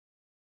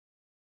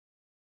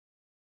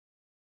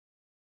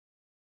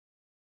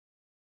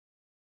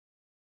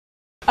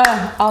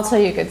Oh, I'll tell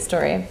you a good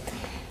story.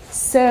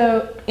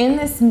 So in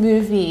this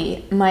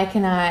movie, Mike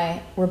and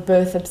I were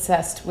both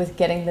obsessed with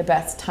getting the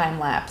best time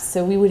lapse.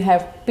 So we would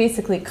have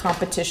basically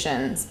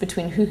competitions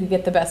between who could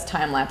get the best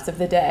time lapse of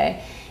the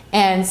day.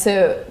 And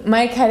so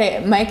Mike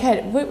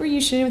had, what were you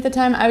shooting at the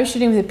time? I was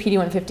shooting with a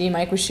PD-150,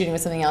 Mike was shooting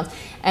with something else.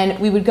 And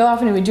we would go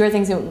off and we would do our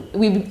things, and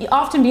we would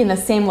often be in the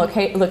same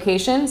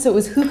location, so it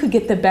was who could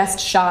get the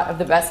best shot of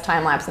the best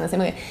time lapse in the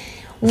same location.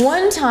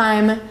 One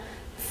time,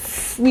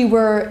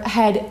 there's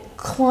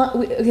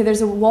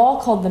a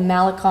wall called the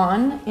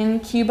Malecon in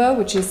Cuba,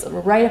 which is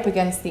right up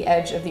against the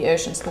edge of the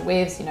ocean, so the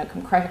waves,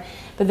 come crashing.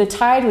 But the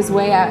tide was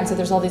way out, and so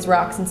there's all these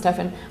rocks and stuff.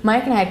 And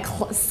Mike and I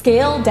had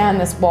scaled down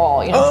this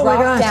wall,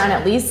 dropped down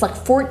at least like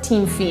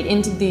 14 feet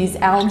into these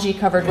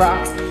algae-covered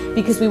rocks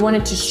because we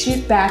wanted to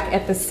shoot back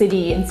at the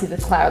city and see the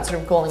clouds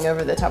sort of going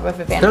over the top of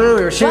a van. No,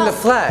 we were shooting the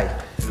flag.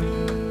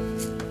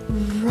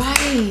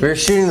 Right. We were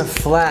shooting the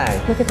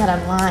flag. Look at that,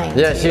 I'm lying.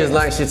 Yeah, she was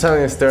lying. She was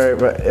telling a story,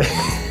 but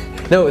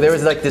no, there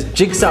was like this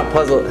jigsaw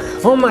puzzle.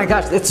 Oh my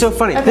gosh, it's so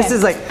funny. Okay. This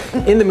is like,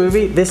 in the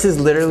movie, this is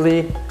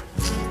literally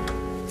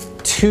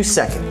 2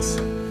 seconds.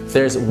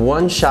 There's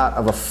one shot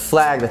of a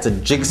flag that's a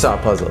jigsaw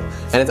puzzle,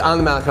 and it's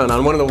on the Malecon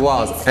on one of the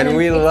walls, and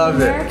we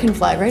loved it. It's an American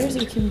flag, right? Or is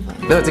it a Cuban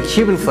flag? No, it's a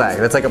Cuban flag.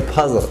 That's like a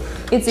puzzle.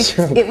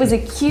 It was a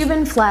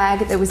Cuban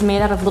flag that was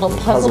made out of little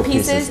puzzle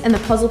pieces, and the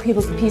puzzle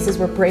pieces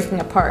were breaking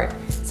apart.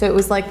 So it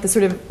was like the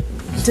sort of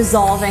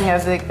dissolving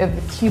of the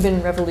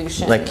Cuban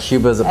Revolution. Like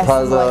Cuba's a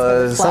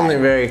puzzle,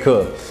 something very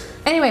cool.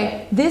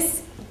 Anyway,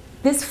 this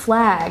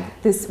flag,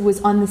 this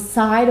was on the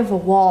side of a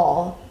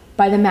wall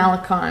by the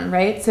Malecon,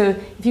 right? So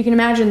if you can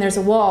imagine, there's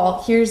a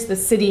wall, here's the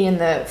city and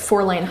the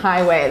 4-lane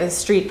highway, the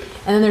street,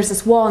 and then there's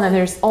this wall, and then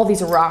there's all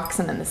these rocks,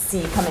 and then the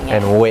sea coming in.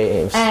 And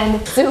waves.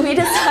 And so we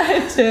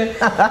decided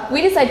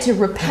to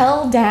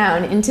rappel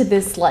down into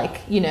this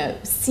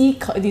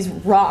these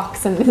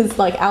rocks and this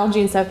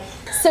algae and stuff.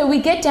 So we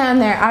get down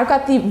there. I've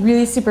got the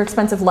really super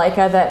expensive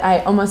Leica that I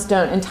almost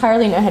don't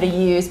entirely know how to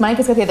use. Mike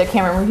has got the other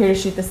camera, and we're here to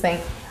shoot this thing.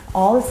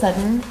 All of a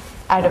sudden,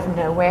 out of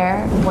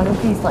nowhere, one of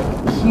these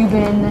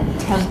Cuban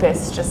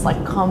tempests just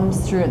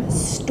comes through, and the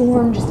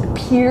storm just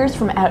appears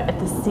from out at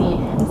the sea,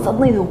 and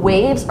suddenly the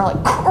waves are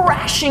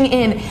crashing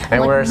in.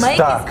 And we're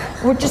stuck.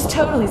 We're just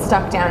totally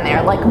stuck down there.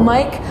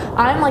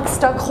 I'm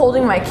stuck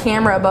holding my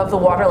camera above the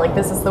water like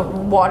this as the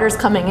water's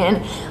coming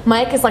in.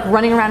 Mike is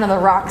running around on the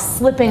rocks,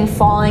 slipping,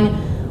 falling.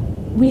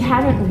 We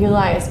haven't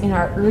realized in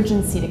our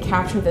urgency to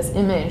capture this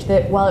image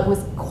that while it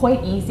was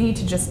quite easy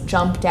to just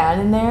jump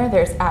down in there,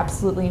 there's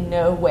absolutely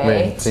no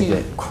way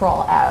to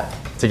crawl out.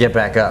 To get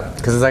back up,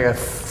 because it's like a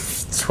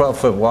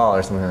 12-foot wall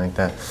or something like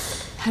that.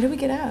 How do we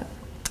get out?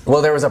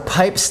 Well, there was a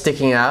pipe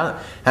sticking out,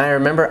 and I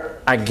remember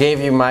I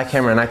gave you my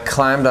camera and I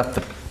climbed up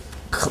to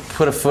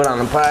put a foot on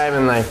the pipe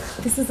and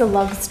This is a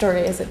love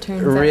story, as it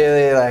turns out.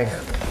 Really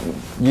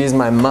use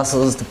my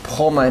muscles to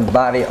pull my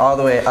body all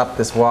the way up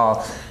this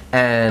wall,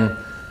 and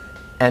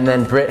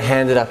then Brit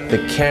handed up the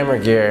camera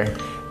gear,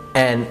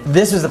 and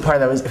this was the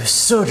part that was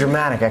so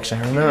dramatic, actually.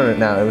 I remember it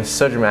now, it was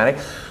so dramatic.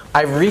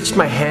 I reached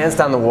my hands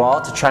down the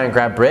wall to try and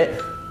grab Brit,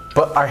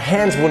 but our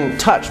hands wouldn't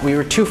touch. We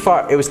were too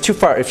far, it was too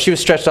far. If she was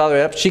stretched all the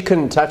way up, she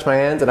couldn't touch my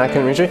hands and I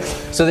couldn't reach her.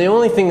 So the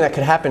only thing that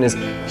could happen is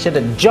she had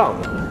to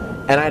jump,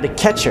 and I had to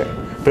catch her.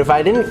 But if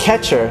I didn't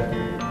catch her,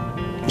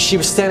 she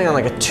was standing on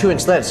a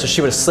 2-inch ledge, so she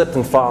would have slipped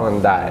and fallen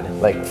and died,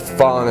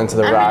 fallen into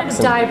the rocks. I would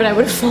have died, but I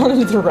would have fallen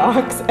into the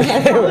rocks, and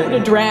I probably would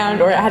have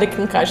drowned, or had a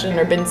concussion,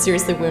 or been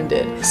seriously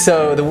wounded.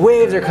 So the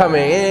waves are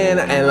coming in,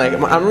 and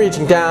I'm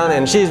reaching down,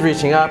 and she's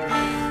reaching up,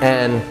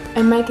 and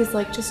Mike is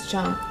just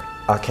jump.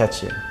 I'll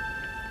catch you.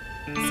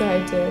 So I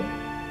did.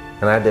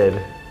 And I did,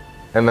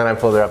 and then I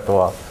pulled her up the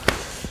wall.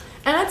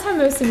 And that's how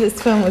most of this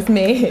film was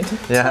made.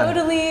 Yeah.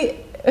 Totally,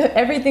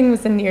 everything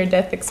was a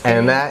near-death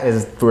experience. And that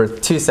is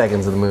worth 2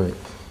 seconds of the movie.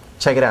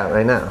 Check it out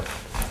right now.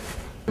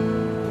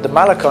 The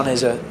Malecon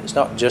is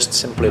not just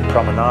simply a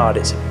promenade,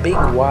 it's a big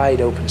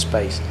wide open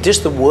space.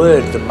 Just the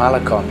word, the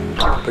Malecon,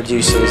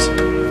 produces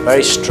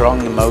very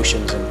strong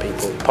emotions in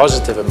people,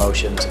 positive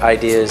emotions,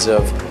 ideas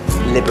of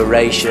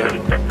liberation.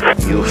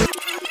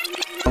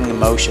 Strong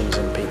emotions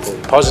in people,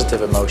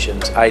 positive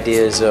emotions,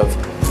 ideas of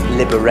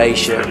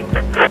liberation.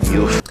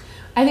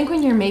 I think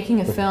when you're making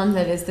a film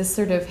that is this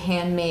sort of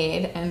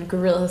handmade and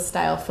guerrilla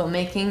style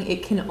filmmaking,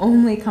 it can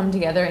only come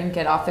together and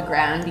get off the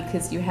ground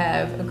because you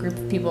have a group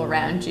of people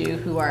around you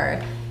who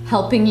are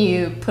helping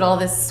you put all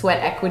this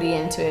sweat equity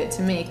into it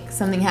to make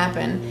something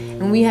happen.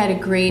 And we had a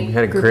great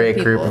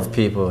group of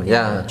people,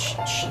 yeah.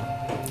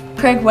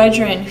 Craig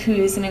Wedren, who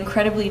is an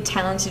incredibly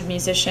talented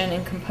musician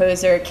and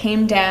composer,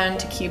 came down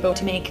to Cuba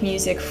to make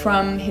music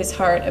from his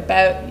heart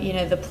about,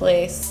 the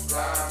place.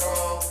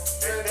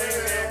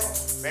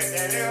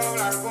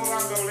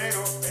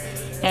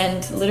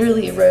 And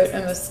literally wrote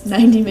almost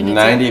 90 minutes.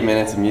 90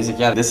 minutes of music,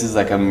 yeah. This is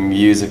a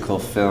musical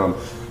film,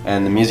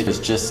 and the music is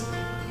just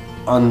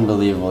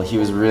unbelievable. He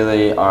was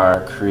really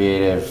our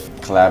creative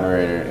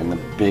collaborator in the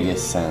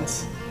biggest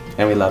sense,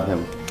 and we love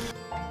him.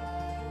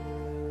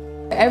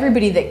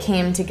 Everybody that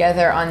came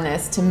together on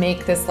this to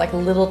make this like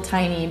little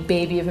tiny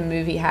baby of a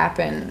movie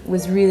happen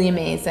was really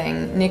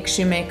amazing. Nick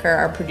Shoemaker,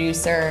 our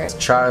producer.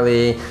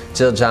 Charlie,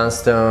 Jill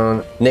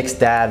Johnstone, Nick's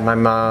dad, my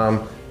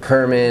mom,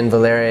 Herman,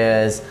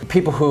 Valeria's,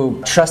 people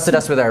who trusted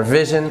us with our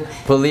vision,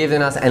 believed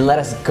in us, and let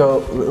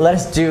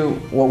us do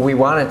what we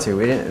wanted to.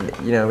 We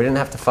didn't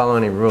have to follow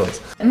any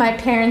rules. My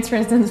parents, for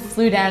instance,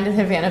 flew down to the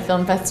Havana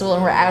Film Festival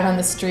and were out on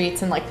the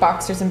streets in like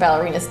boxers and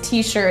ballerinas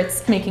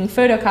t-shirts, making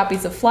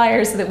photocopies of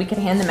flyers so that we could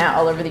hand them out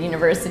all over the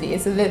university.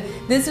 So that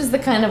this was the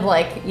kind of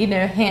like, you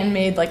know,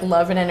 handmade like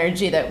love and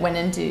energy that went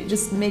into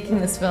just making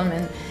this film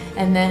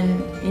and then,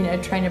 you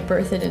know, trying to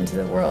birth it into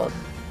the world.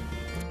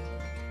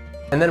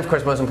 And then, of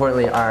course, most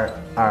importantly,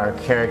 our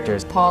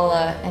characters.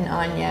 Paula and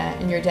Anya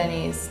and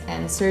Yordenis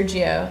and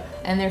Sergio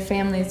and their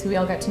families, who we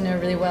all got to know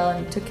really well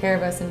and took care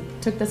of us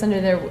and took us under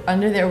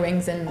their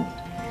wings, and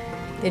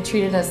they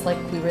treated us like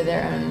we were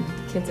their own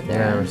kids of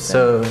their own.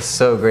 We're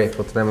so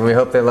grateful to them, and we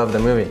hope they love the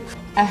movie.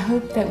 I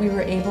hope that we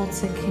were able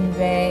to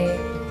convey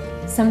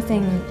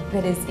something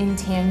that is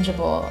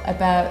intangible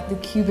about the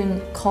Cuban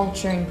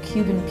culture and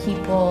Cuban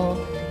people,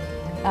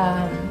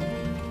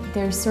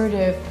 their sort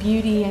of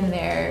beauty and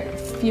their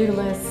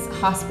fearless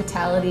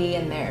hospitality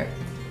and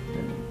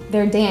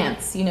their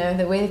dance, you know,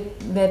 the way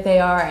that they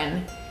are,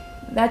 and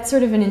that's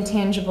sort of an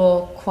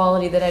intangible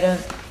quality that I don't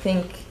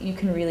think you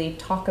can really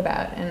talk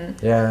about. And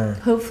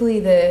hopefully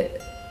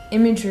the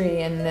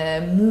imagery and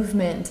the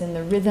movement and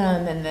the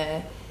rhythm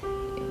and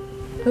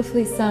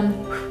hopefully some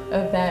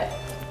of that,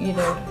 you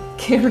know,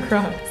 came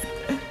across.